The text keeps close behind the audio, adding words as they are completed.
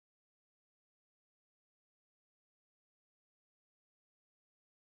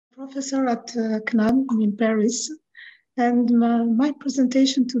professor at CNAM in Paris, and my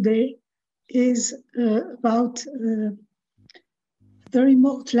presentation today is about the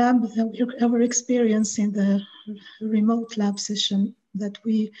remote lab, our experience in the remote lab session that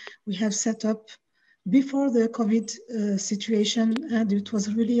we have set up before the COVID situation, and it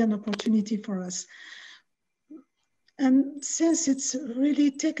was really an opportunity for us. And since it's really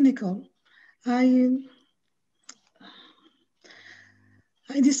technical, I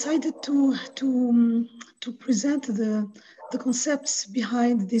decided to present the concepts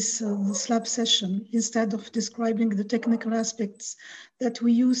behind this lab session instead of describing the technical aspects that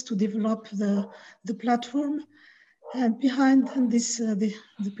we use to develop the platform. And behind this, the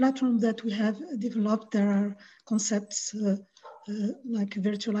platform that we have developed, there are concepts like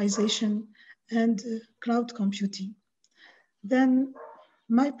virtualization and cloud computing. Then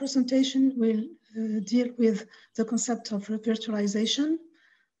my presentation will deal with the concept of virtualization,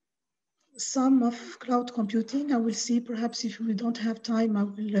 some of cloud computing. I will see, perhaps if we don't have time, I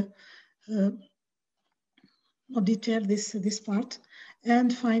will detail this part.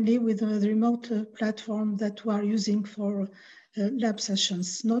 And finally, with the remote platform that we are using for lab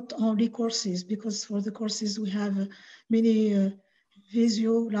sessions, not only courses, because for the courses we have many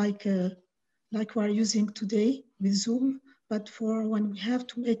visio like we are using today with Zoom, but for when we have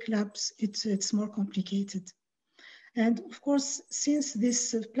to make labs, it's more complicated. And of course, since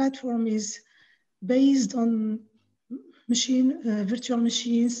this platform is based on virtual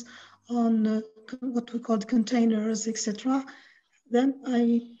machines, on what we call containers, etc., then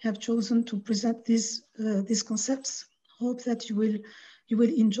I have chosen to present these concepts. Hope that you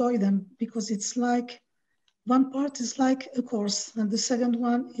will enjoy them, because it's like one part is like a course, and the second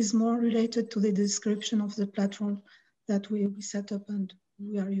one is more related to the description of the platform that we set up and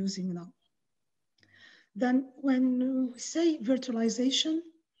we are using now. Then when we say virtualization,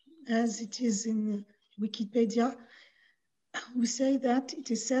 as it is in Wikipedia, we say that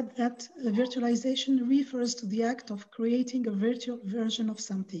it is said that virtualization refers to the act of creating a virtual version of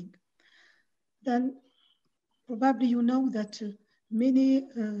something. Then probably you know that many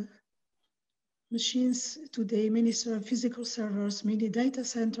machines today, many physical servers, many data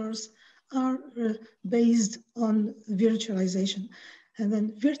centers are based on virtualization. And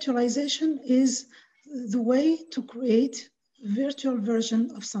then virtualization is the way to create virtual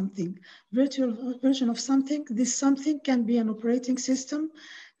version of something. Virtual version of something, this something can be an operating system,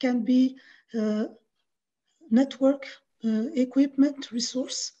 can be network equipment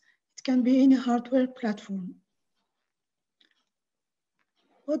resource, it can be any hardware platform.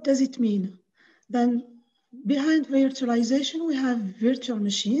 What does it mean? Then behind virtualization, we have virtual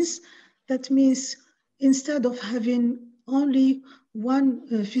machines. That means instead of having only one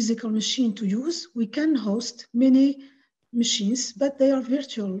physical machine to use, we can host many machines, but they are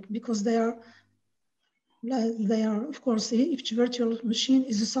virtual because they are, of course, each virtual machine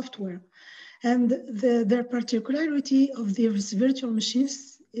is a software. And their particularity of these virtual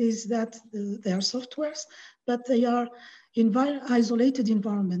machines is that they are softwares, but they are in isolated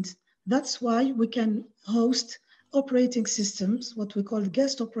environments. That's why we can host operating systems, what we call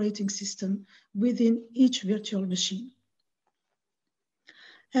guest operating system, within each virtual machine.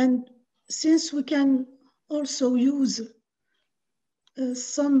 And since we can also use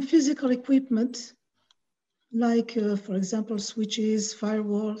some physical equipment, like, for example, switches,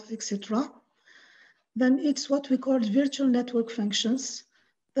 firewalls, etc., then it's what we call virtual network functions.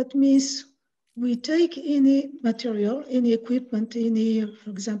 That means we take any material, any equipment, any,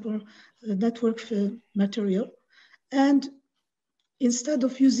 for example, network material, and instead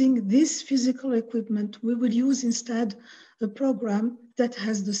of using this physical equipment, we will use instead a program that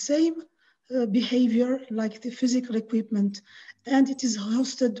has the same behavior like the physical equipment, and it is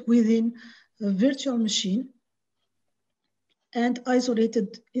hosted within a virtual machine and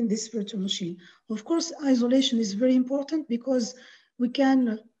isolated in this virtual machine. Of course, isolation is very important because we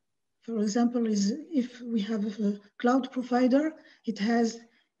can, for example, if we have a cloud provider,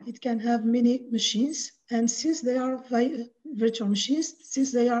 it can have many machines, and since they are virtual machines,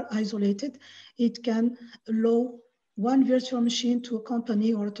 since they are isolated, it can allow one virtual machine to a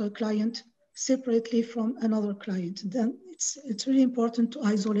company or to a client separately from another client. Then it's really important to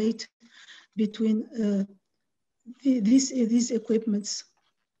isolate between these equipments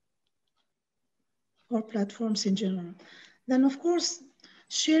or platforms in general. Then, of course,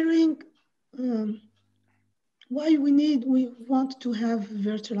 sharing why we want to have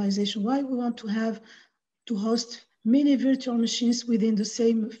virtualization, why we want to host many virtual machines within the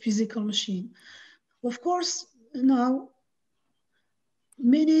same physical machine. Of course, now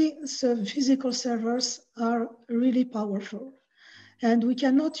many physical servers are really powerful. And we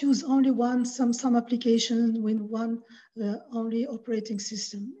cannot use only some application with one only operating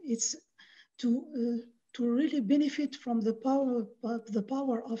system. It's to really benefit from the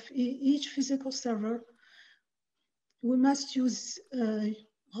power of each physical server. We must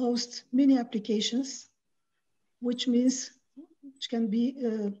host many applications, which can be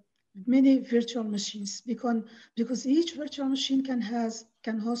many virtual machines, because each virtual machine can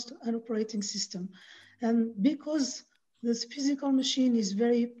host an operating system. And because this physical machine is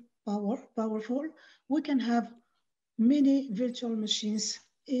very powerful, we can have many virtual machines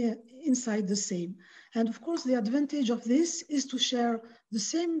inside the same. And of course, the advantage of this is to share the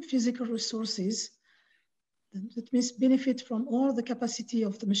same physical resources. That means benefit from all the capacity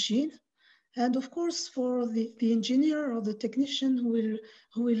of the machine. And of course, for the engineer or the technician who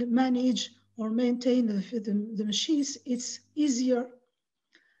will manage or maintain the machines, it's easier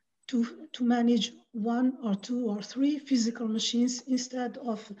to manage one or two or three physical machines instead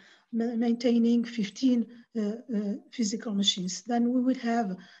of maintaining 15 physical machines. Then we will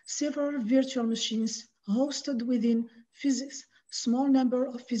have several virtual machines hosted within small number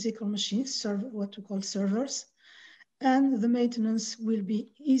of physical machines, what we call servers, and the maintenance will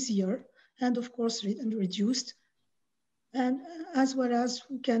be easier and of course reduced. And as well as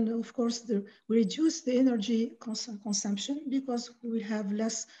we can, of course, reduce the energy consumption because we will have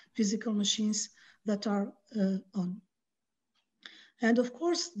less physical machines that are on. And of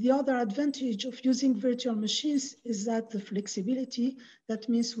course, the other advantage of using virtual machines is that the flexibility. That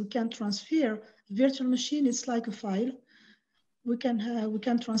means we can transfer. Virtual machine is like a file. We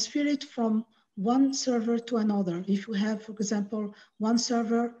can transfer it from one server to another. If we have, for example, one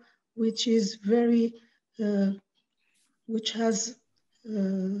server which is which has,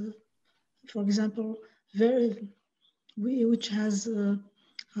 for example, which has,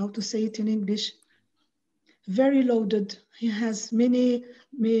 how to say it in English, very loaded. It has many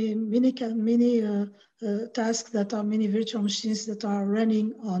tasks that are many virtual machines that are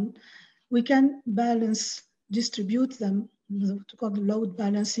running on. We can distribute them, to call load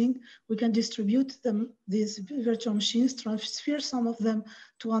balancing. We can distribute them, these virtual machines, transfer some of them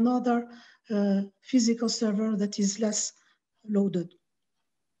to another physical server that is less loaded.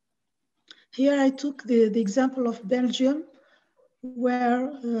 Here I took the example of Belgium,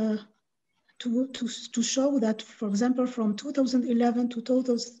 where to show that, for example, from 2011 to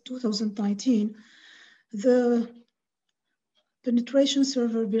 2019, the penetration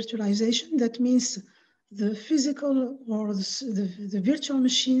server virtualization, that means the physical or the virtual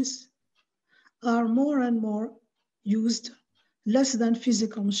machines are more and more used, less than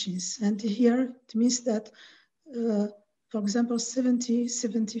physical machines. And here it means that, for example,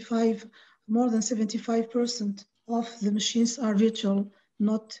 more than 75% of the machines are virtual,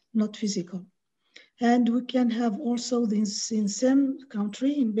 not physical. And we can have also this in same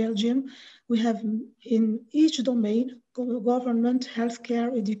country, in Belgium, we have in each domain, government,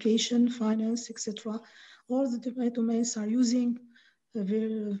 healthcare, education, finance, etc. All the domains are using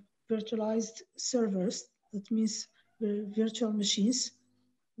virtualized servers. That means virtual machines.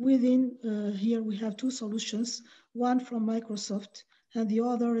 Within here we have two solutions, one from Microsoft and the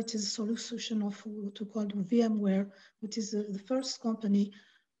other, it is a solution of what we call VMware, which is the first company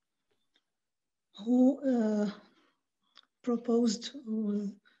who proposed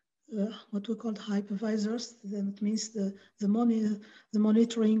what we call hypervisors. That means the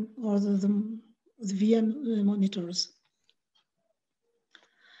monitoring or the VM monitors.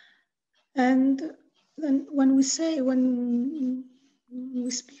 And then when we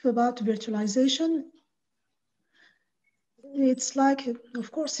speak about virtualization, it's like,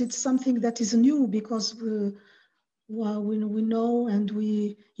 of course, it's something that is new because we know and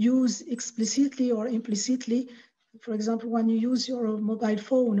we use explicitly or implicitly. For example, when you use your mobile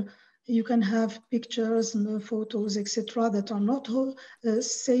phone, you can have pictures and photos, etc., that are not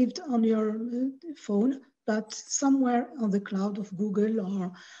saved on your phone, but somewhere on the cloud of Google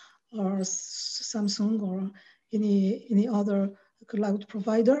or Samsung or any other cloud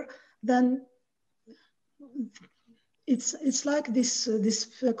provider. Then it's like this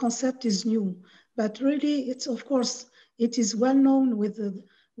concept is new, but really it's, of course, it is well known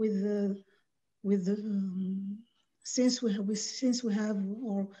since we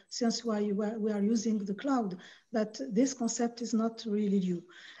are using the cloud, but this concept is not really new,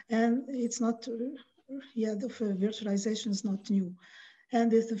 and it's not the virtualization is not new,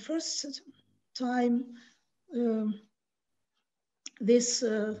 and it's the first time the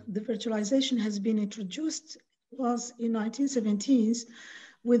virtualization has been introduced was in 1970s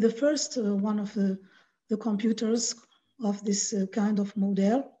with the first one of the computers of this kind of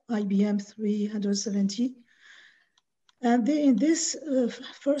model, IBM 370. And in this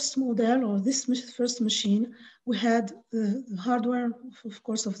first model, or this first machine, we had the hardware, of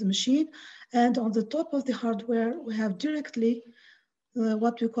course, of the machine. And on the top of the hardware, we have directly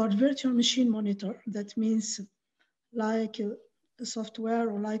what we call virtual machine monitor. That means like a software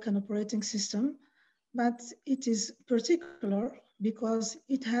or like an operating system, but it is particular because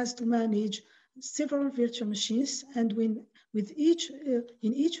it has to manage several virtual machines, and with each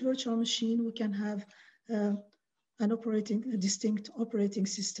in each virtual machine we can have a distinct operating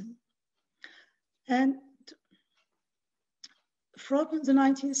system. And from the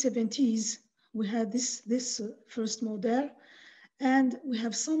 1970s, we had this first model, and we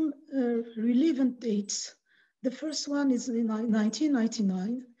have some relevant dates. The first one is in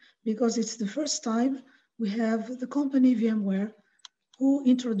 1999, because it's the first time we have the company VMware who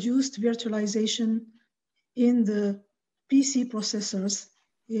introduced virtualization in the PC processors,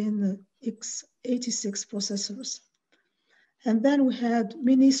 in the x86 processors. And then we had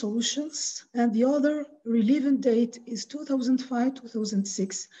many solutions, and the other relevant date is 2005,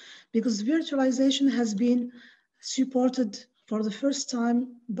 2006, because virtualization has been supported for the first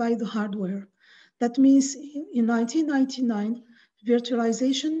time by the hardware. That means in 1999,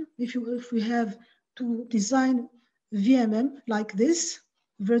 virtualization, if we have to design VMM like this,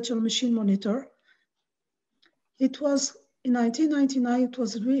 virtual machine monitor, it was in 1999, it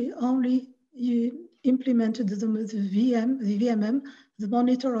was really only implemented the VMM, the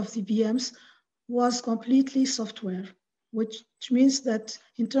monitor of the VMs was completely software, which means that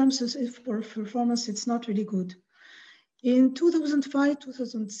in terms of performance, it's not really good. In 2005,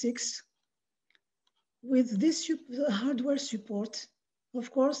 2006, with this hardware support, of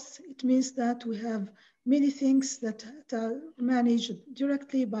course, it means that we have many things that are managed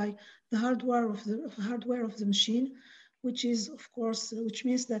directly by the hardware of the machine, which is, of course, which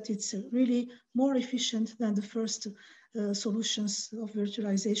means that it's really more efficient than the first solutions of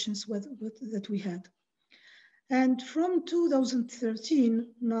virtualizations that we had. And from 2013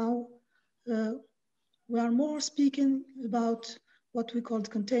 now, we are more speaking about what we call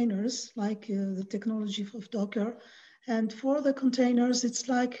containers, like the technology of Docker. And for the containers, it's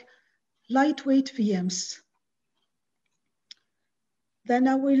like lightweight VMs. Then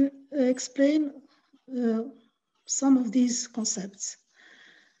I will explain some of these concepts.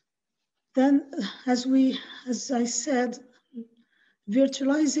 Then, as I said,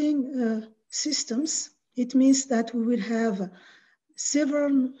 virtualizing systems, it means that we will have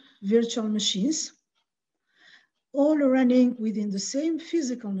several virtual machines, all running within the same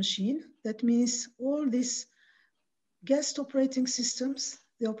physical machine. That means all these guest operating systems,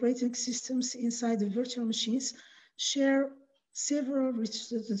 the operating systems inside the virtual machines, share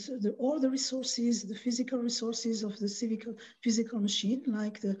all the resources, the physical resources of the physical machine,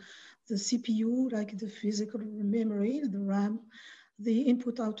 like the CPU, like the physical memory, the RAM, the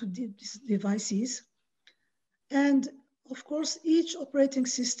input-output devices. And of course, each operating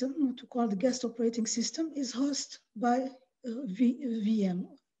system, what we call the guest operating system, is hosted by a VM,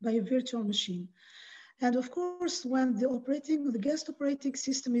 by a virtual machine. And of course, when the guest operating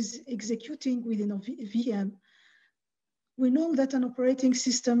system is executing within a VM, we know that an operating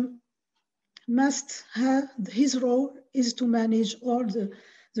system must have, his role is to manage all the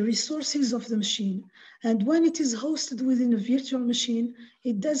resources of the machine. And when it is hosted within a virtual machine,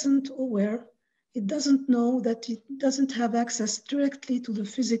 it doesn't know that it doesn't have access directly to the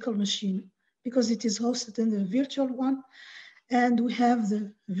physical machine because it is hosted in the virtual one. And we have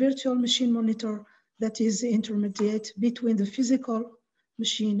the virtual machine monitor that is the intermediate between the physical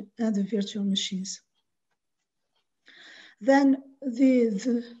machine and the virtual machines. Then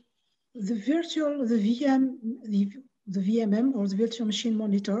the VMM or the virtual machine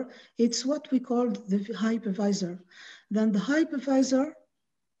monitor, it's what we call the hypervisor. Then the hypervisor,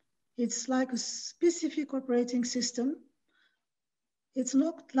 it's like a specific operating system. It's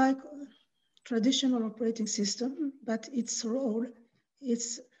not like a traditional operating system, but its role,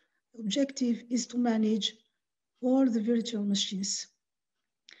 its objective is to manage all the virtual machines.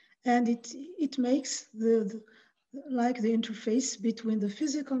 And it makes the interface between the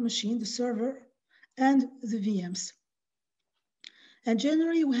physical machine, the server, and the VMs. And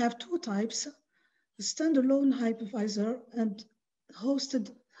generally we have two types, a standalone hypervisor and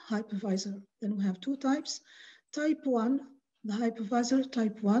hosted hypervisor. Then we have two types. Type 1, the hypervisor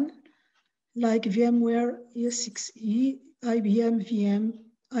type 1, like VMware ES6e, IBM VM,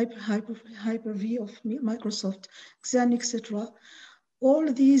 Hyper-V of Microsoft, Xen, etc.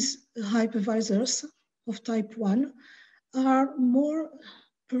 All these hypervisors of type 1 are more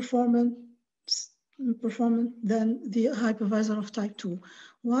performant than the hypervisor of type 2.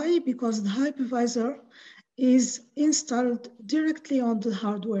 Why? Because the hypervisor is installed directly on the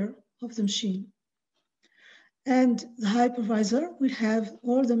hardware of the machine. And the hypervisor will have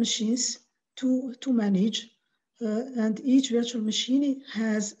all the machines to manage. And each virtual machine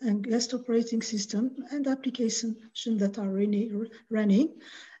has a guest operating system and applications that are running.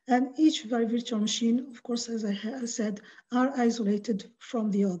 And each virtual machine, of course, as I said, are isolated from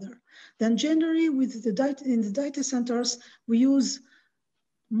the other. Then generally with in the data centers, we use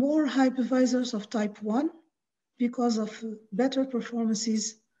more hypervisors of type 1 because of better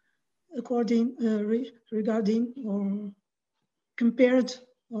performances regarding or compared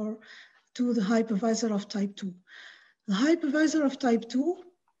or to the hypervisor of type 2. The hypervisor of type 2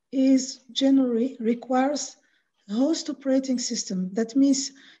 is generally requires a host operating system. That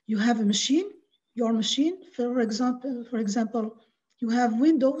means you have a machine, your machine, for example, you have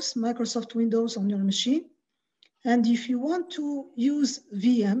Windows, Microsoft Windows on your machine. And if you want to use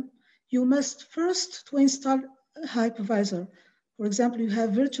VM, you must first to install a hypervisor. For example, you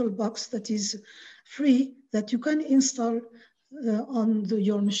have VirtualBox that is free that you can install on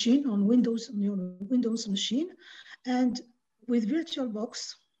your machine, on your Windows machine. And with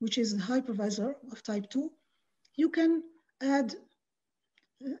VirtualBox, which is a hypervisor of type 2, you can add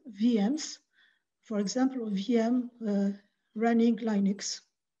VMs, for example, a VM running Linux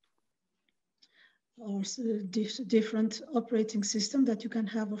or different operating system that you can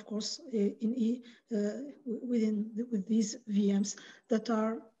have, of course, with these VMs that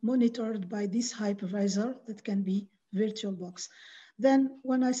are monitored by this hypervisor that can be VirtualBox. Then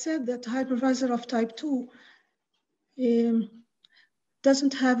when I said that hypervisor of type 2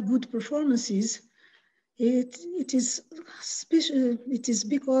 doesn't have good performances, it is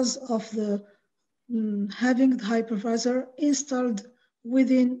because of the having the hypervisor installed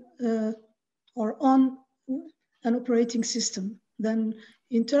within or on an operating system. Then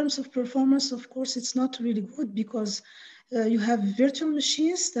in terms of performance, of course, it's not really good because you have virtual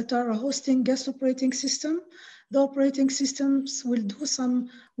machines that are hosting guest operating system. The operating systems will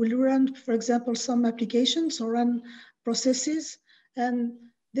run, for example, some applications or run processes, and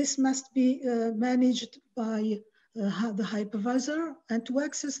this must be managed by the hypervisor. And to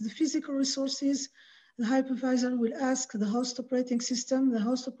access the physical resources, the hypervisor will ask the host operating system. The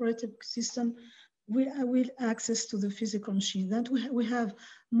host operating system will access to the physical machine. Then we have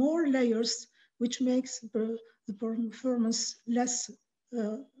more layers, which makes the performance less,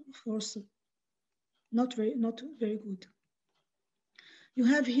 of course, not very good. You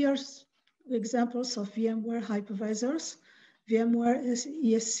have here examples of VMware hypervisors. VMware is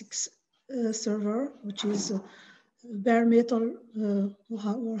ES6 server, which is bare metal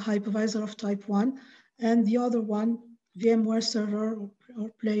or hypervisor of type 1, and the other one, VMware server or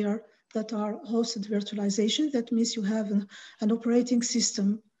player that are hosted virtualization. That means you have an operating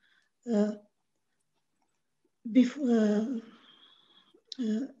system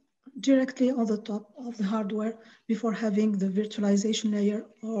directly on the top of the hardware before having the virtualization layer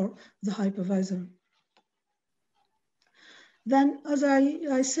or the hypervisor. Then, as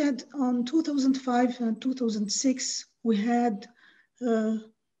I said, on 2005 and 2006, we had,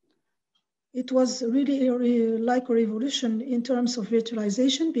 it was really like a revolution in terms of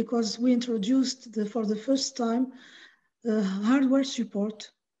virtualization because we introduced for the first time hardware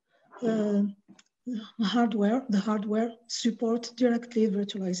support, the hardware support directly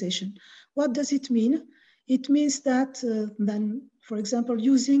virtualization. What does it mean? It means that then, for example,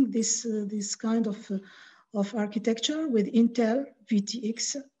 using this kind of architecture with Intel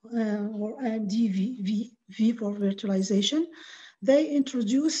VTX or AMD V for virtualization, they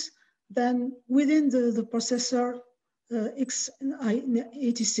introduce then within the processor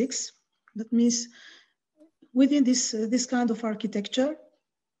x86, that means within this kind of architecture,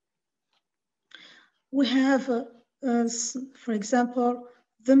 we have, for example,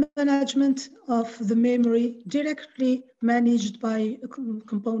 the management of the memory directly managed by a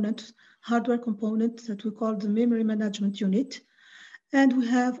component, hardware component that we call the memory management unit. And we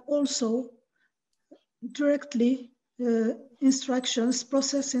have also directly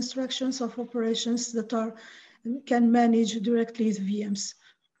process instructions of operations that can manage directly the VMs.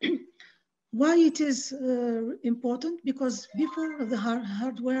 Why it is important? Because before the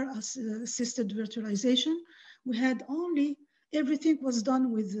hardware assisted virtualization, we had everything was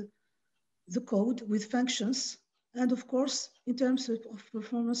done with the code, with functions. And of course, in terms of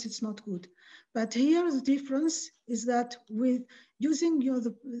performance, it's not good. But here the difference is that with using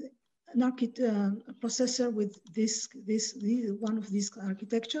processor with one of these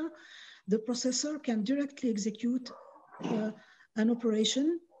architecture, the processor can directly execute an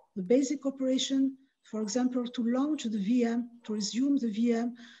operation, the basic operation for example, to launch the VM, to resume the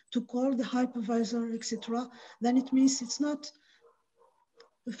VM, to call the hypervisor, etc., then it means it's not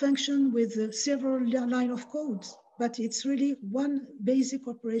a function with several lines of code, but it's really one basic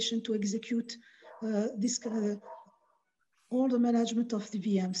operation to execute all the management of the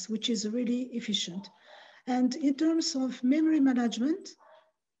VMs, which is really efficient. And in terms of memory management,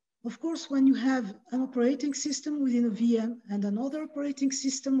 of course, when you have an operating system within a VM and another operating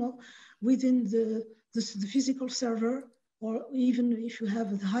system within the physical server, or even if you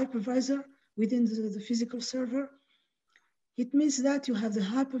have the hypervisor within the physical server, it means that you have the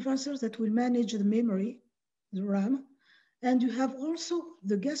hypervisor that will manage the memory, the RAM, and you have also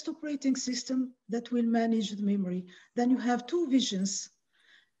the guest operating system that will manage the memory. Then you have two visions.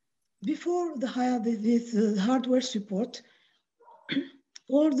 Before the hardware support,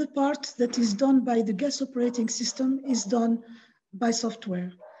 all the part that is done by the guest operating system is done by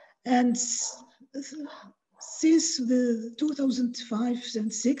software. And since the 2005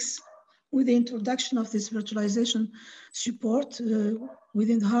 and 6, with the introduction of this virtualization support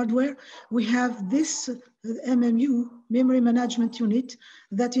within the hardware, we have this MMU, Memory Management Unit,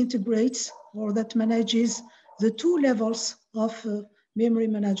 that integrates or that manages the two levels of memory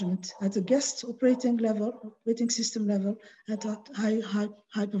management at the guest operating level, operating system level, at a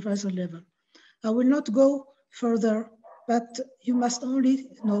hypervisor level. I will not go further, but you must only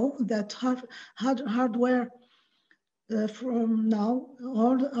know that hardware from now,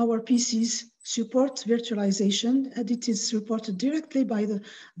 all our PCs support virtualization, and it is supported directly by the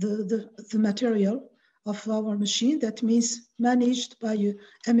material of our machine. That means managed by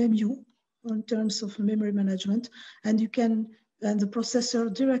MMU in terms of memory management, and the processor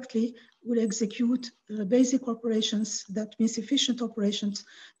directly will execute basic operations, that means efficient operations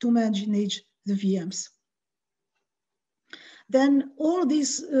to manage the VMs. Then all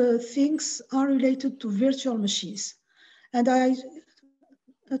these things are related to virtual machines. And I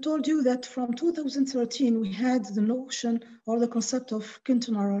told you that from 2013, we had the notion or the concept of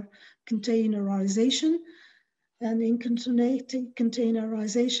containerization. And in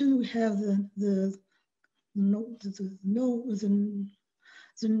containerization, we have the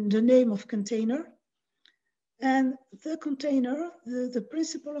name of container. And the container, the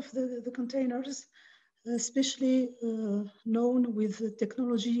principle of the containers, especially known with the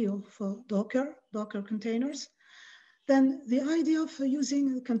technology of Docker containers. Then the idea of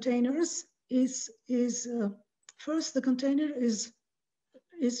using containers is first, the container is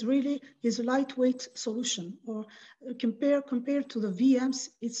really a lightweight solution, or compared to the VMs,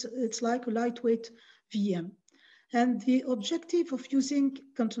 it's like a lightweight VM. And the objective of using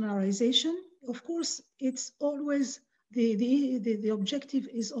containerization, of course, it's always the objective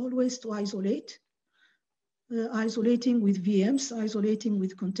is always to isolate, isolating with VMs, isolating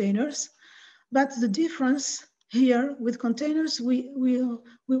with containers. But the difference here with containers, we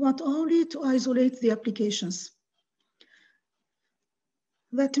want only to isolate the applications.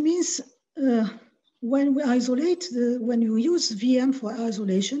 That means when we isolate, when you use VM for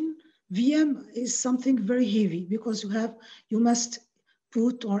isolation, VM is something very heavy because you must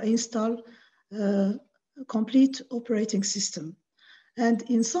put or install a complete operating system. And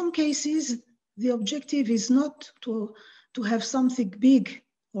in some cases, the objective is not to have something big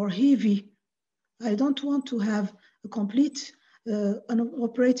or heavy. I don't want to have a complete an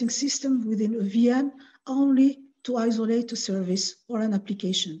operating system within a VM only to isolate a service or an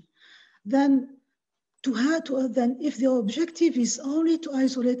application. Then if the objective is only to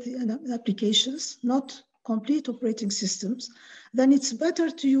isolate the applications, not complete operating systems, then it's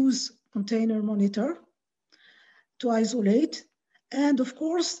better to use container monitor to isolate. And of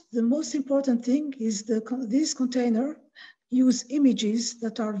course, the most important thing is this container use images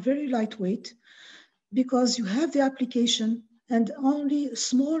that are very lightweight, because you have the application and only a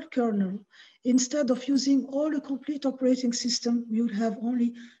small kernel. Instead of using all the complete operating system, you would have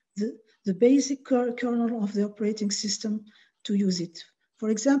only the basic kernel of the operating system to use it. For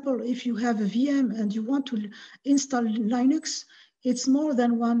example, if you have a VM and you want to install Linux, it's more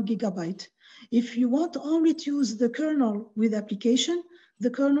than 1 gigabyte. If you want only to use the kernel with application, the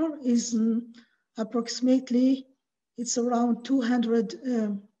kernel is approximately, it's around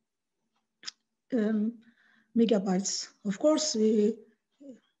 200 megabytes. Of course,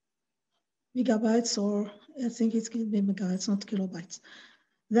 megabytes, or I think it's megabytes, not kilobytes.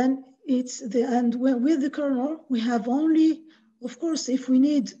 Then with the kernel, we have only, of course, if we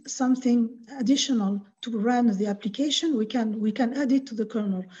need something additional to run the application, we can add it to the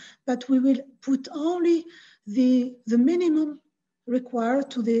kernel, but we will put only the minimum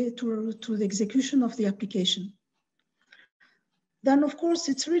required to the execution of the application. Then, of course,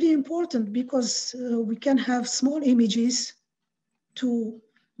 it's really important because we can have small images to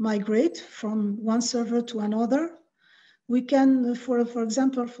migrate from one server to another. We can, for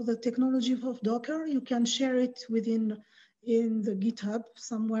example, for the technology of Docker, you can share it in the GitHub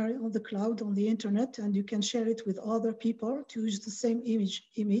somewhere on the cloud, on the internet, and you can share it with other people to use the same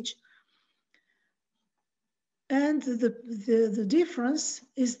image. And the difference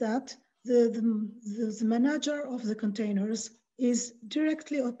is that the manager of the containers is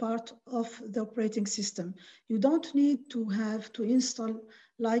directly a part of the operating system. You don't need to have to install,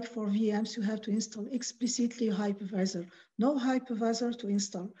 like for VMs, you have to install explicitly a hypervisor. No hypervisor to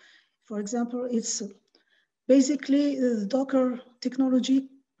install. For example, it's basically the Docker technology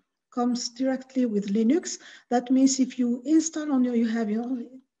comes directly with Linux. That means if you install on you have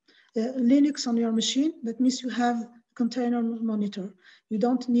Linux on your machine, that means you have container monitor. You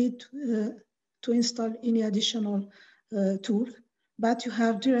don't need to install any additional tool, but you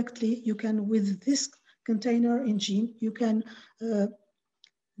have directly, you can, with this container engine, you can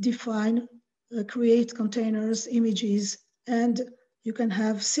define, create containers, images, and you can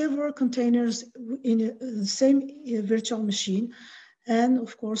have several containers in the same virtual machine. And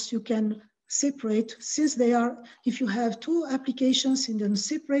of course, you can separate, since they are, if you have two applications in the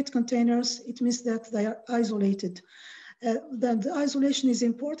separate containers, it means that they are isolated. Then the isolation is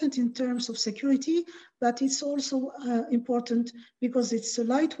important in terms of security, but it's also important because it's a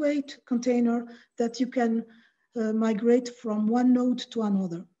lightweight container that you can migrate from one node to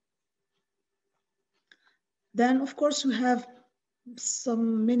another. Then, of course, we have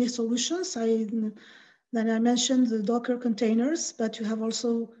many solutions. Then I mentioned the Docker containers, but you have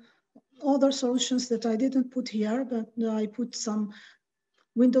also other solutions that I didn't put here, but I put some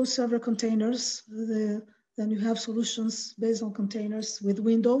Windows Server containers. Then you have solutions based on containers with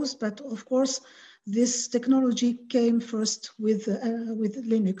Windows, but of course, this technology came first with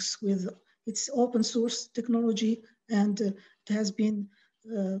Linux, with its open source technology, and it has been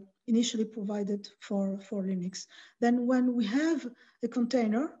initially provided for Linux. Then when we have a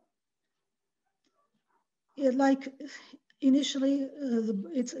container, initially,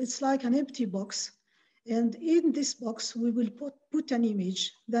 it's like an empty box. And in this box, we will put an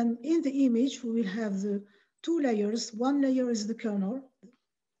image. Then in the image, we will have the two layers. One layer is the kernel.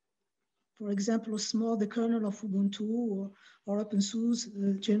 For example, the kernel of Ubuntu or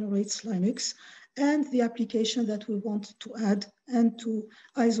OpenSUSE generates Linux, and the application that we want to add and to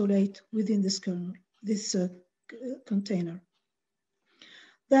isolate within this kernel, this container.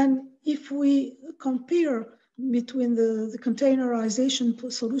 Then if we compare between the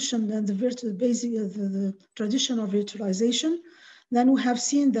containerization solution and the traditional virtualization, then we have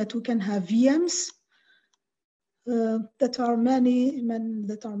seen that we can have VMs that are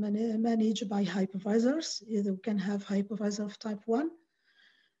managed by hypervisors. Either we can have hypervisor of type 1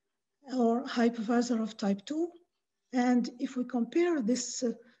 or hypervisor of type 2. And if we compare these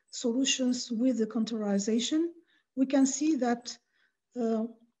solutions with the containerization, we can see that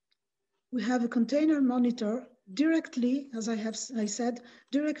we have a container monitor directly, as I said,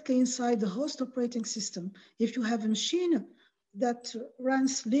 directly inside the host operating system. If you have a machine that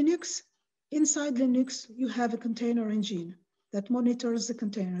runs Linux, inside Linux, you have a container engine that monitors the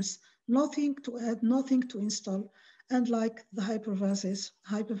containers. Nothing to add, nothing to install, unlike the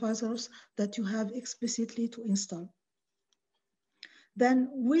hypervisors that you have explicitly to install. Then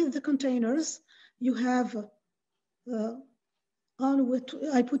with the containers, you have,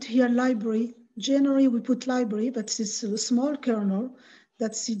 I put here library. Generally, we put library, but it's a small kernel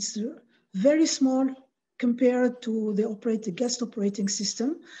that's very small compared to the guest operating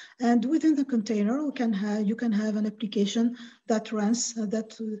system. And within the container, you can have an application that runs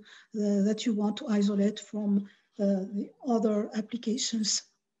that you want to isolate from the other applications.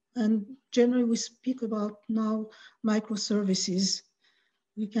 And generally, we speak about now microservices.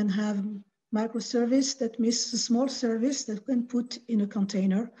 We can have microservice, that means a small service that can put in a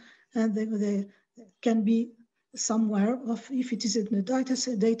container, and they can be somewhere. If it is in a data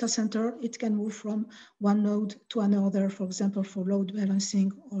center, it can move from one node to another, for example, for load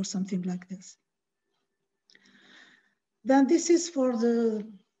balancing or something like this. Then this is for the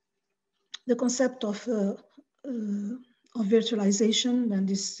concept of virtualization and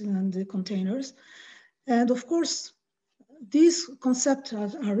the containers. And of course, these concepts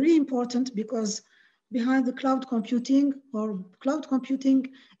are really important because behind the cloud computing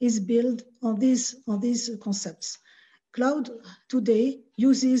is built on these concepts. Cloud today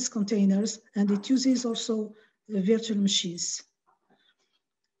uses containers, and it uses also virtual machines.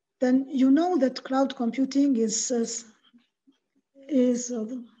 Then you know that cloud computing these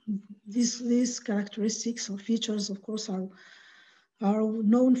characteristics or features, of course, are are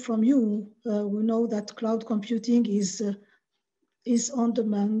known from you, we know that cloud computing is on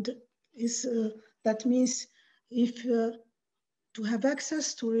demand. That means if to have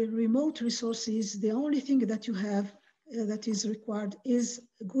access to remote resources, the only thing that you have that is required is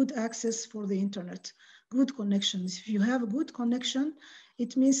good access for the internet, good connections. If you have a good connection,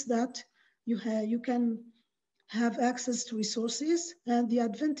 it means that you can have access to resources, and the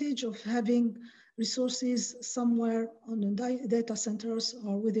advantage of having resources somewhere on the data centers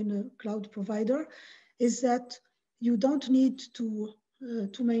or within a cloud provider is that you don't need to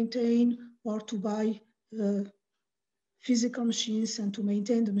maintain or to buy physical machines and to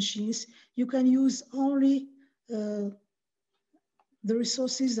maintain the machines. You can use only the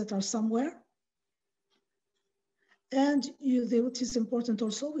resources that are somewhere. And what is important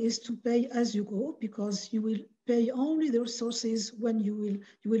also is to pay as you go, because you will pay only the resources when you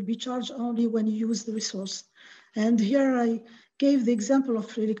will be charged only when you use the resource. And here I gave the example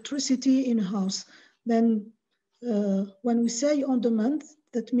of electricity in a house. Then when we say on demand,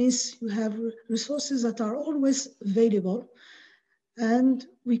 that means you have resources that are always available, and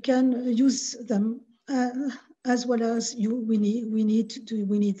we can use them as well as we need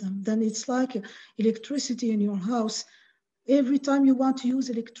them. Then it's like electricity in your house. Every time you want to use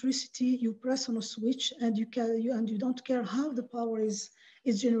electricity, you press on a switch, and you don't care how the power is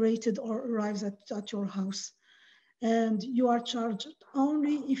generated or arrives at your house. And you are charged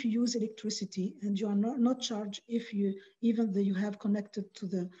only if you use electricity, and you are not charged if you have connected to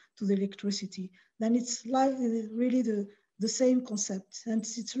the electricity. Then it's like really the same concept, and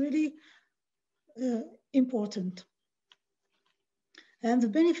it's really important. And the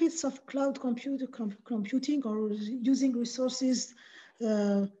benefits of cloud computing or using resources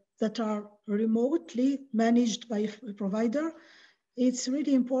that are remotely managed by a provider, it's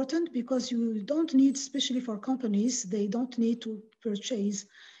really important because you don't need, especially for companies, they don't need to purchase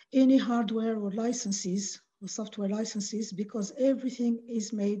any hardware or licenses or software licenses, because everything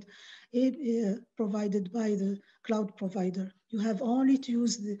is made provided by the cloud provider. You have only to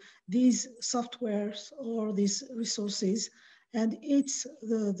use these softwares or these resources, and it's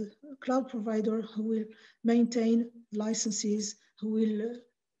the cloud provider who will maintain licenses, who will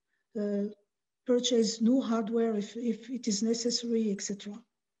purchase new hardware if it is necessary, etc.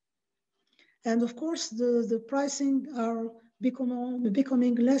 And of course, the pricing are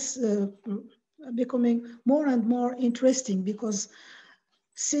becoming less, becoming more and more interesting, because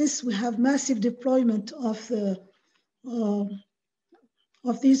since we have massive deployment of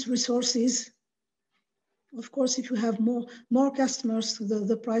these resources, of course, if you have more customers,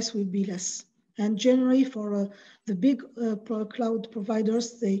 the price will be less. And generally, for the big cloud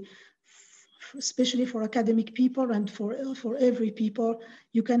providers, they, especially for academic people and for every people,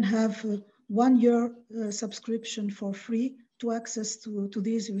 you can have 1 year subscription for free to access to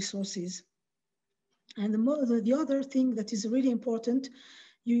these resources. And the other thing that is really important,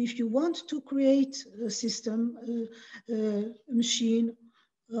 if you want to create a system, a machine,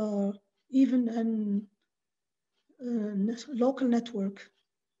 even an local network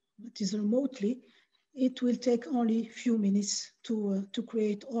that is remotely, it will take only a few minutes to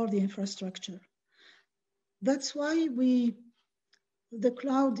create all the infrastructure. That's why the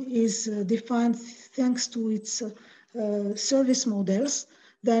cloud is defined thanks to its service models.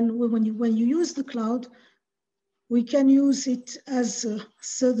 Then when you use the cloud, we can use it as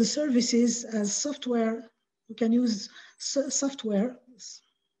the services as software. We can use software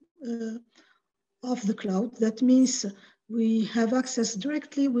of the cloud. That means we have access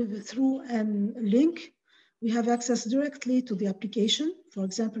directly through a link. We have access directly to the application. For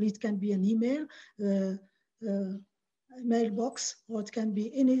example, it can be an email, mailbox, or it can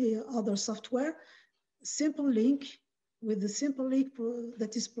be any other software. Simple link. With the simple link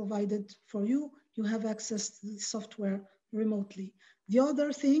that is provided for you, you have access to the software remotely. The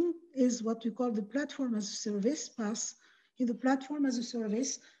other thing is what we call the platform as a service, PaaS. In the platform as a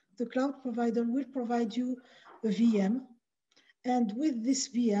service, the cloud provider will provide you a VM. And with this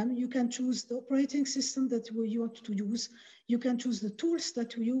VM, you can choose the operating system that you want to use. You can choose the tools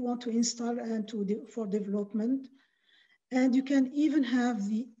that you want to install and for development. And you can even have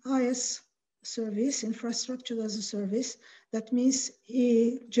the IS service, infrastructure as a service. That means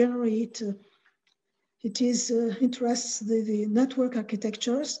it interests the network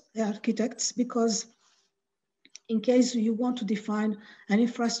architects, because in case you want to define an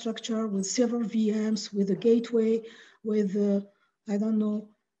infrastructure with several VMs, with a gateway, with I don't know,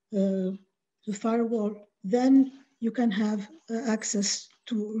 the firewall, then you can have access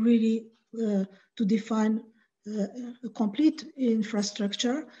to really to define a complete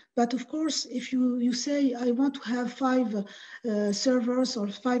infrastructure. But of course, if you say, I want to have 5 servers or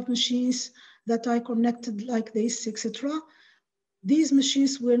 5 machines that are connected like this, etc., these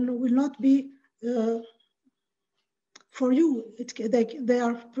machines will not be for you. They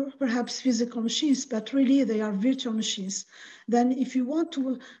are perhaps physical machines, but really they are virtual machines. Then if you want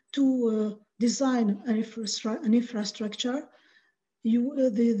to design an infrastructure,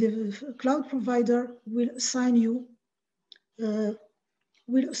 the cloud provider will assign you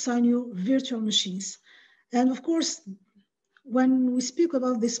virtual machines. And of course, when we speak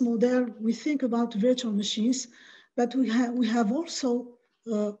about this model, we think about virtual machines, but we have also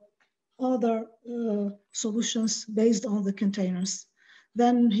other solutions based on the containers.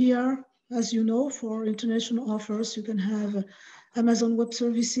 Then here, as you know, for international offers, you can have Amazon Web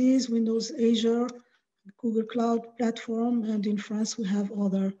Services, Windows Azure, Google Cloud Platform, and in France, we have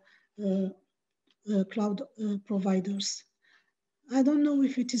other cloud providers. I don't know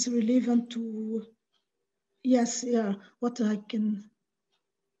if it is relevant to, yes, yeah, what I don't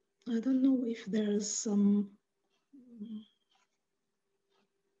know if there's some,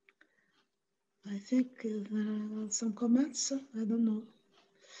 I think there are some comments, I don't know.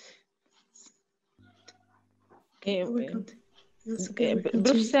 Okay, yes, okay, Prof.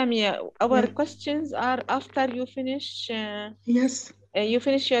 Samia, our questions are after you finish. Yes. You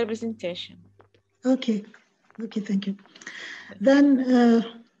finish your presentation. Okay. Okay, thank you. Then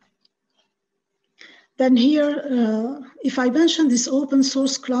here, if I mention these open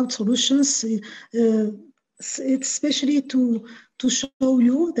source cloud solutions, it's especially to show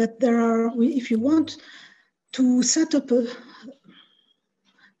you that there are, if you want to set up a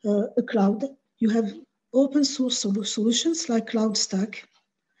cloud, you have open source solutions like CloudStack,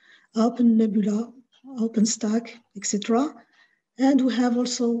 Open Nebula, OpenStack, etc. And we have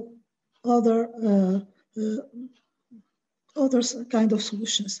also other kind of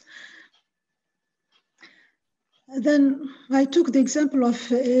solutions. Then I took the example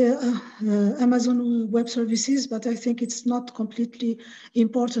of Amazon Web Services, but I think it's not completely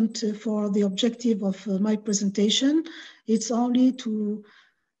important for the objective of my presentation. It's only to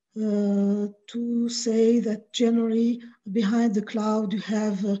say that generally behind the cloud you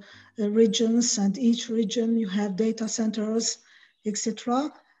have regions, and each region you have data centers,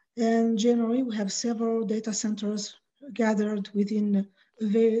 etc. And generally we have several data centers gathered within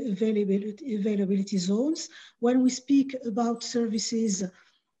availability zones. When we speak about services,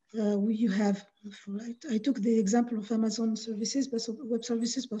 you have, I took the example of Amazon services, but web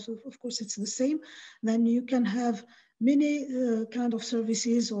services, but of course it's the same. Then you can have many kind of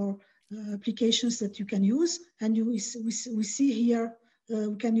services or applications that you can use. And we see here,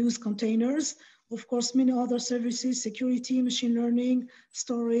 we can use containers, of course, many other services, security, machine learning,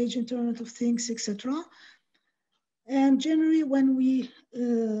 storage, Internet of Things, etc. And generally, when we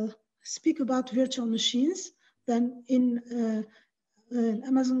speak about virtual machines, then in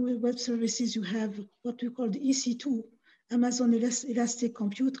Amazon Web Services, you have what we call the EC2, Amazon Elastic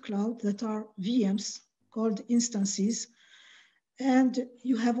Compute Cloud, that are VMs called instances. And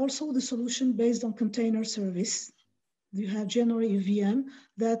you have also the solution based on container service. You have generally a VM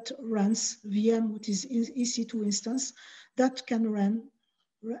that runs VM, which is EC2 instance, that can run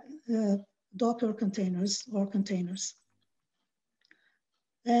Docker containers or containers.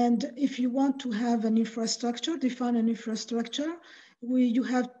 And if you want to have an infrastructure, define an infrastructure, you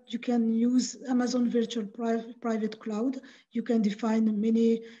can use Amazon Virtual Private Cloud. You can define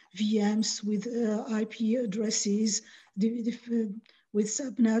many VMs with IP addresses, with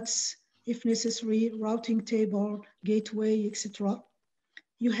subnets, if necessary, routing table, gateway, etc.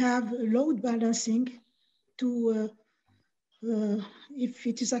 You have load balancing to, if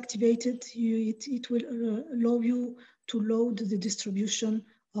it is activated, it will allow you to load the distribution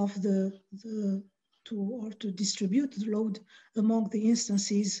of to distribute the load among the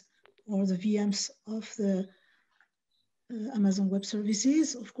instances or the VMs of the Amazon Web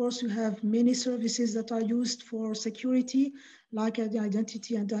Services. Of course, you have many services that are used for security, like the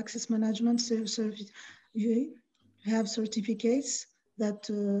identity and access management. You have certificates that,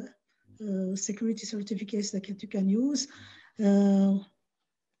 security certificates that you can use,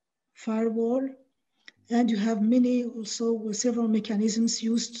 firewall, and you have many also several mechanisms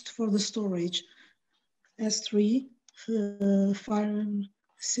used for the storage, S3, file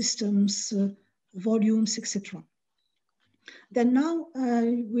systems, volumes, etc. Then now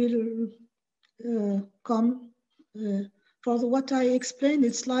I will come for what I explained.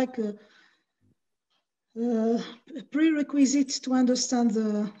 It's like a prerequisite to understand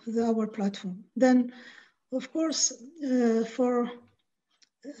our platform. Then, of course, for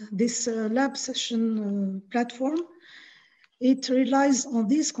this lab session platform, it relies on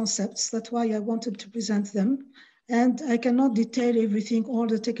these concepts. That's why I wanted to present them. And I cannot detail everything, all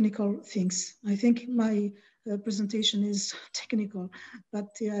the technical things. I think my presentation is technical,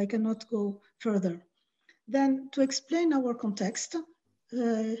 but I cannot go further. Then to explain our context,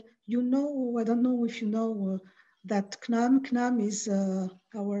 you know, I don't know if you know that CNAM is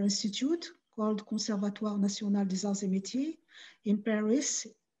our institute called Conservatoire National des Arts et Métiers in Paris.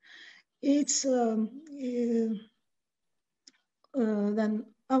 It's then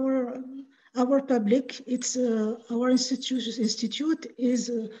our public, it's our institute is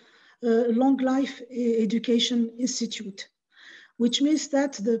a long life education institute, which means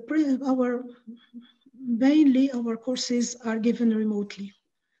that mainly our courses are given remotely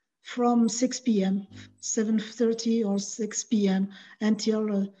from 6 p.m., 7:30 or 6 p.m.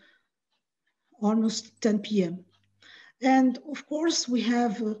 until almost 10 p.m. And of course, we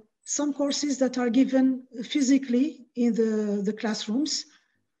have some courses that are given physically in the classrooms.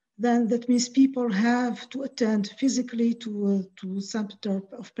 Then that means people have to attend physically to Saint Peter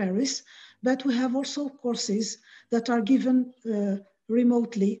of Paris, but we have also courses that are given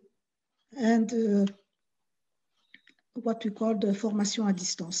remotely and what we call the formation à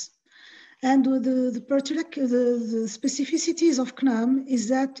distance. And the specificities of CNAM is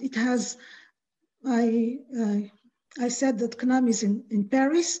that it has, I said that CNAM is in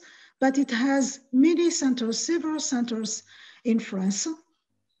Paris, but it has many centers, several centers in France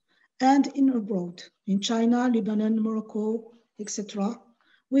and in abroad, in China, Lebanon, Morocco, etc.,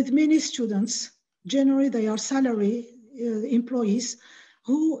 with many students. Generally, they are salary employees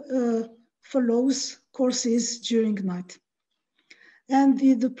who follows courses during night. And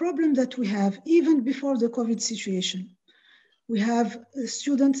the problem that we have, even before the COVID situation, we have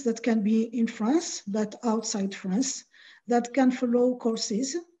students that can be in France, but outside France, that can follow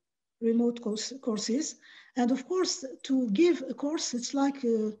courses, remote courses. And of course, to give a course, it's like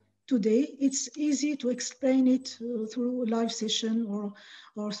today, it's easy to explain it through a live session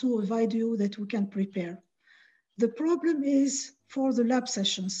or through a video that we can prepare. The problem is for the lab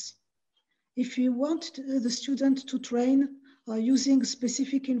sessions. If you want the student to train using a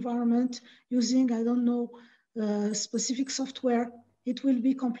specific environment, using, I don't know, specific software, it will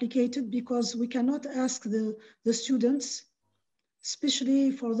be complicated because we cannot ask the students,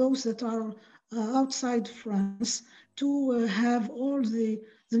 especially for those that are outside France, to have all the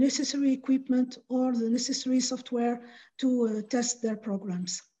necessary equipment or the necessary software to test their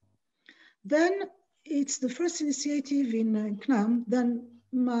programs. Then it's the first initiative in CNAM. Then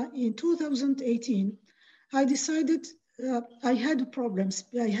in 2018, I decided I had problems.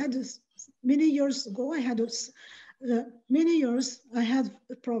 I had many years ago, I had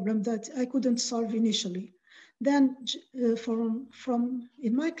a problem that I couldn't solve initially. Then from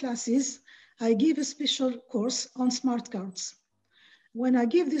in my classes, I give a special course on smart cards. When I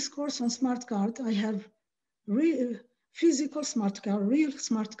give this course on smart card, I have physical smart card, real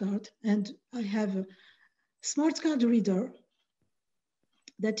smart card, and I have a smart card reader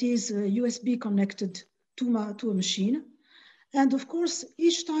that is USB connected to a machine. And of course,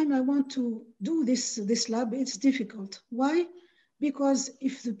 each time I want to do this lab, it's difficult. Why? Because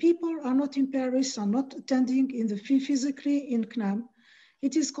if the people are not in Paris, are not attending physically in CNAM,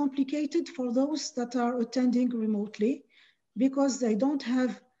 it is complicated for those that are attending remotely because they don't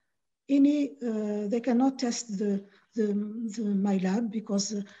have any, they cannot test my lab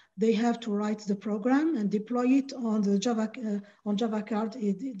because they have to write the program and deploy it on the Java card,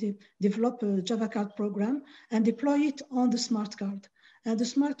 develop a Java card program and deploy it on the smart card. And the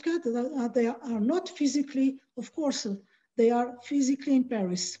smart card, they are not physically, of course, they are physically in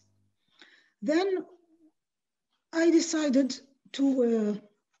Paris. Then I decided to,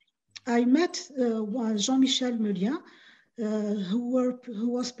 I met Jean-Michel Melien, who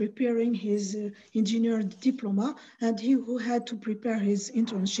was preparing his engineer diploma and who had to prepare his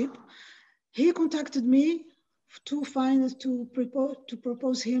internship. He contacted me to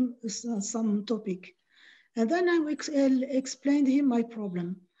propose him some topic. And then I explained him my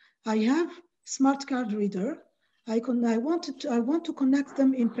problem. I have smart card reader. I want to connect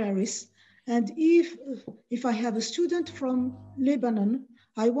them in Paris. And if I have a student from Lebanon,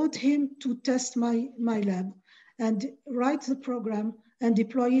 I want him to test my lab and write the program and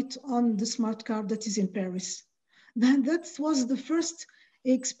deploy it on the smart card that is in Paris. Then that was the first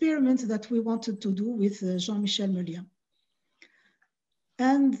experiment that we wanted to do with Jean-Michel Melien.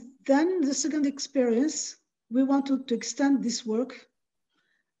 And then the second experience, we wanted to extend this work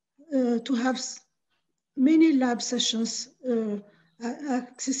to have many lab sessions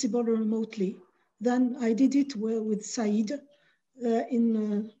accessible remotely. Then I did it with Said,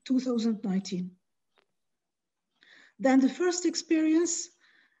 in 2019. Then the first experience,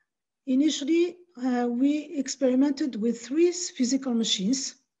 initially, we experimented with 3 physical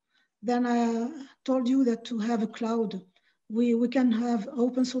machines. Then I told you that to have a cloud, we can have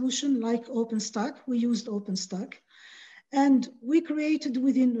open solution like OpenStack. We used OpenStack. And we created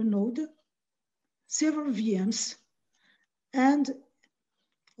within the node several VMs. And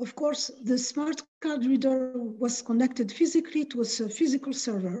of course, the smart card reader was connected physically to a physical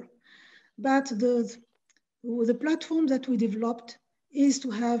server. But the platform that we developed is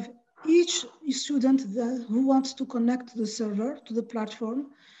to have each student who wants to connect the server to the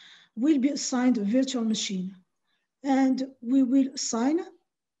platform will be assigned a virtual machine. And we will assign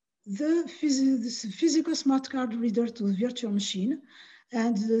the physical smart card reader to the virtual machine.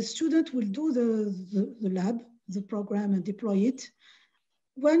 And the student will do the lab, the program, and deploy it.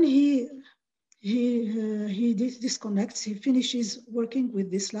 When he disconnects, he finishes working with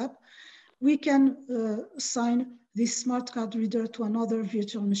this lab, we can assign this smart card reader to another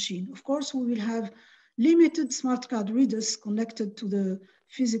virtual machine. Of course, we will have limited smart card readers connected to the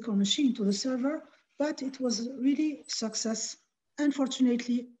physical machine, to the server, but it was really success.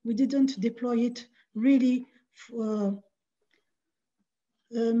 Unfortunately, we didn't deploy it really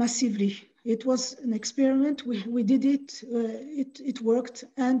massively. It was an experiment. We did it. It worked,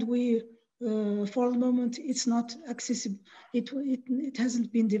 and we for the moment it's not accessible. It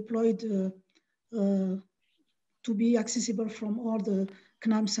hasn't been deployed to be accessible from all the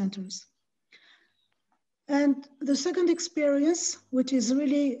CNAM centers. And the second experience, which is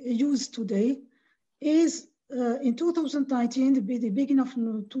really used today, is in 2019, the beginning of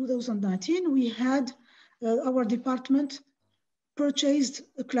 2019, we had our department purchased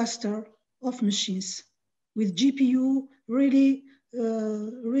a cluster of machines with GPU, really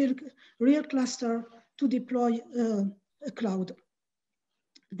real cluster to deploy a cloud.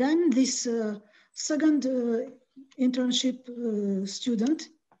 Then this second internship student,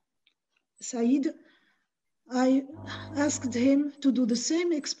 Said, I asked him to do the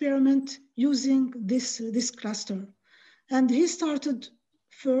same experiment using this cluster. And he started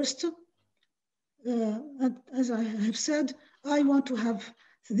first, and as I have said, I want to have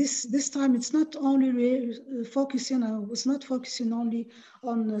this time, it's not only focusing, I was not focusing only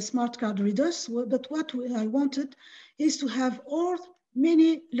on smart card readers, but what I wanted is to have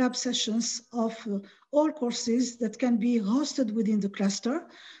many lab sessions of all courses that can be hosted within the cluster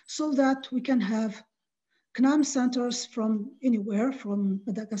so that we can have CNAM centers from anywhere, from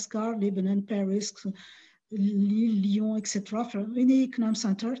Madagascar, Lebanon, Paris, Lyon, etc., from any CNAM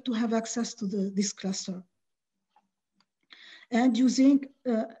center to have access to this cluster. And using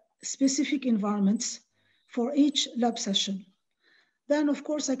specific environments for each lab session. Then, of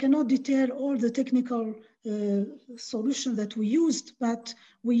course, I cannot detail all the technical solution that we used, but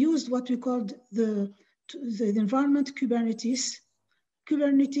we used what we called the environment Kubernetes.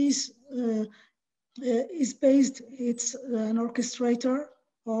 Kubernetes is based, it's an orchestrator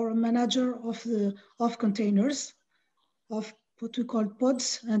or a manager of containers, of what we call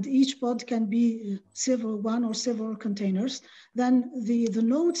pods, and each pod can be one or several containers. Then the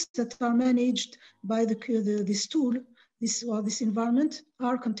nodes that are managed by this tool, this environment,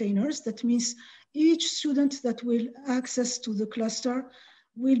 are containers. That means each student that will access to the cluster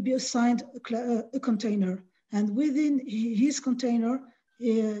will be assigned a container. And within his container,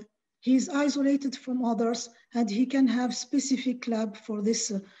 he's isolated from others, and he can have specific lab for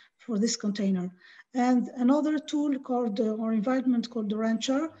this container. And another tool called, or environment called the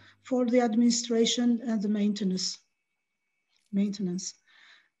Rancher for the administration and the maintenance.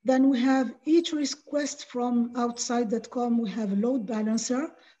 Then we have each request from outside.com, we have a load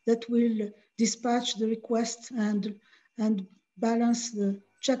balancer that will dispatch the request and balance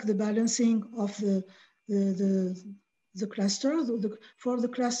check the balancing of the cluster. For the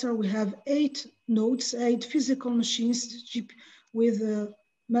cluster, we have 8 nodes, 8 physical machines with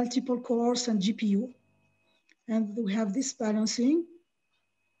multiple cores and GPU. And we have this balancing.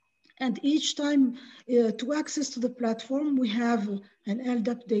 And each time to access to the platform, we have an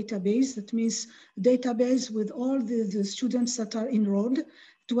LDAP database. That means database with all the students that are enrolled.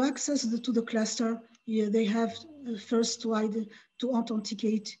 To access to the cluster, they have first to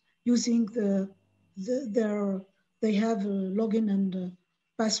authenticate using they have a login and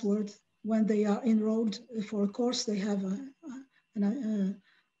password. When they are enrolled for a course, they have a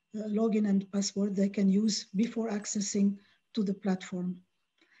login and password they can use before accessing to the platform.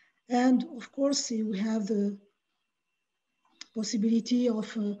 And of course, we have the possibility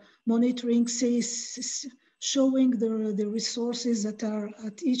of monitoring, showing the resources that are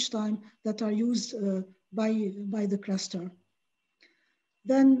at each time that are used by the cluster.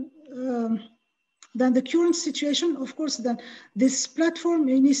 Then the current situation, of course, then this platform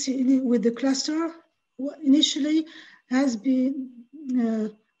initially with the cluster initially has been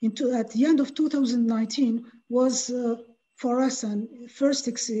at the end of 2019 was for us an first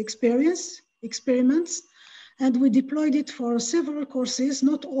experiments, and we deployed it for several courses,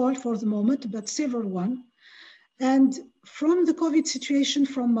 not all for the moment, but several one. And from the COVID situation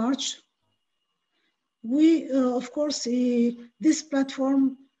from March, we, of course, this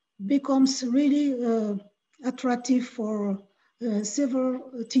platform becomes really attractive for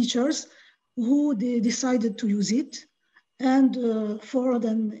several teachers who decided to use it. And for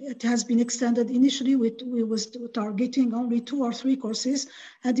then it has been extended. Initially, we was targeting only 2 or 3 courses,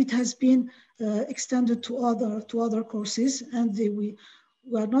 and it has been extended to other courses. And we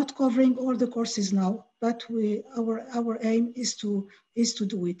are not covering all the courses now, but our aim is to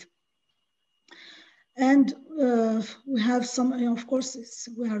do it. And we have some, of course,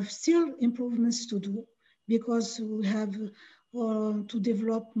 we have still improvements to do, because we have to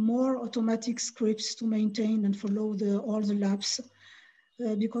develop more automatic scripts to maintain and follow all the labs.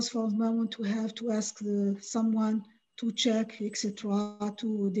 Because for the moment we have to ask someone to check, etc.,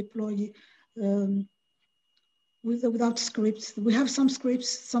 to deploy without scripts. We have some scripts,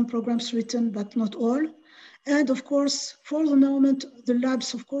 some programs written, but not all. And of course, for the moment, the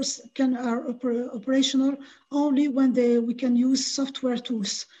labs, of course, are operational only when we can use software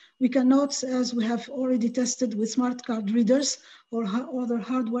tools. We cannot, as we have already tested with smart card readers or other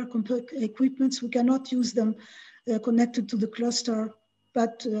hardware equipments, we cannot use them connected to the cluster,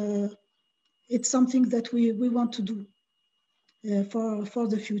 but it's something that we want to do for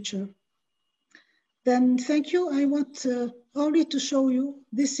the future. Then thank you. I want only to show you,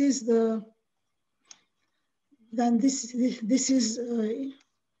 this is the, then this is the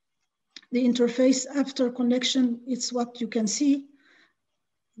interface after connection. It's what you can see.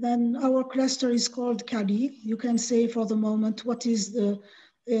 Then our cluster is called Kali. You can say for the moment what is the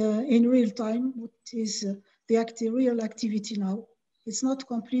in real time, what is the real activity now. It's not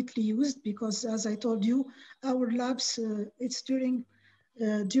completely used because, as I told you, our labs it's during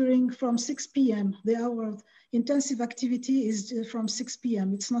from 6 p.m. Our intensive activity is from 6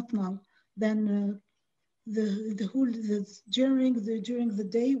 p.m. It's not now. Then during the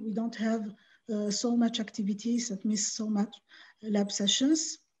day we don't have so much activities that miss so much lab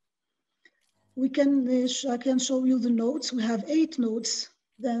sessions. We can I can show you the nodes. We have 8 nodes.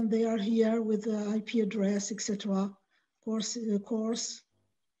 Then they are here with the IP address, etc. Course, the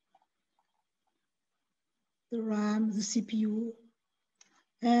RAM, the CPU,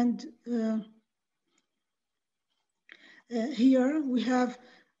 and here we have.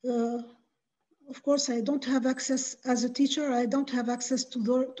 Of course, I don't have access as a teacher. I don't have access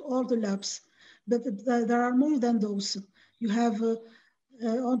to all the labs, but there are more than those. You have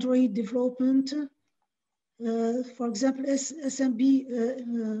Android development. For example, SMB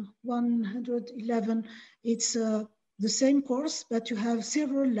 111, it's the same course, but you have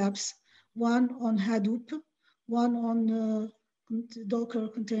several labs, one on Hadoop, one on Docker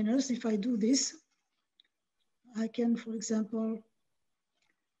containers. If I do this, I can, for example,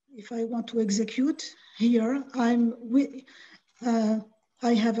 if I want to execute here, I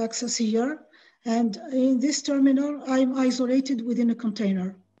have access here, and in this terminal, I'm isolated within a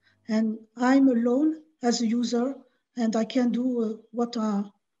container, and I'm alone as a user, and I can do what I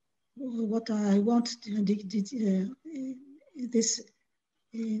want in this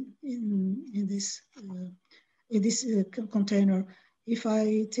container. If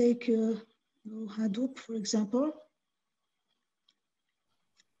I take Hadoop, for example.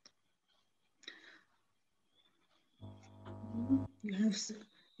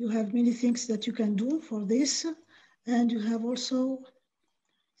 You have many things that you can do for this, and you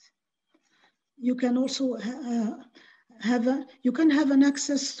can also have an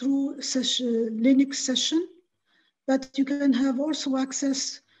access through Linux session, but you can have also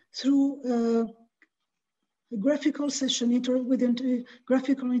access through a graphical session within the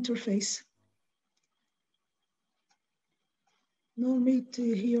graphical interface. Normally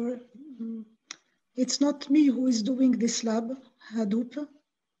here. It's not me who is doing this lab, Hadoop.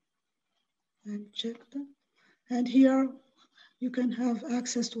 I've checked. And here you can have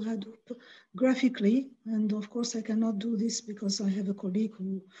access to Hadoop graphically. And of course, I cannot do this because I have a colleague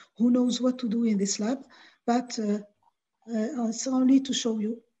who knows what to do in this lab. But it's only to show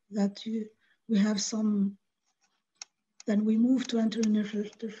you that we have some, then we move to enter an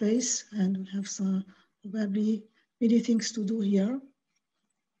interface, and we have some probably many things to do here.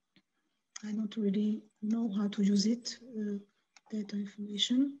 I don't really know how to use it, data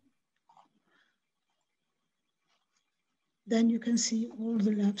information. Then you can see all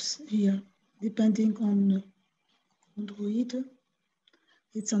the labs here, depending on Android.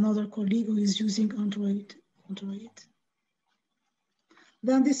 It's another colleague who is using Android.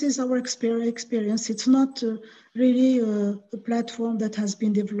 Then this is our experience. It's not really a platform that has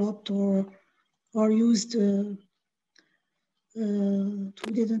been developed or used. We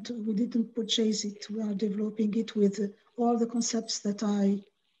didn't purchase it. We are developing it with all the concepts that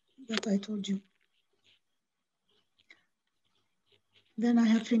I told you. Then I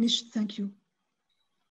have finished. Thank you.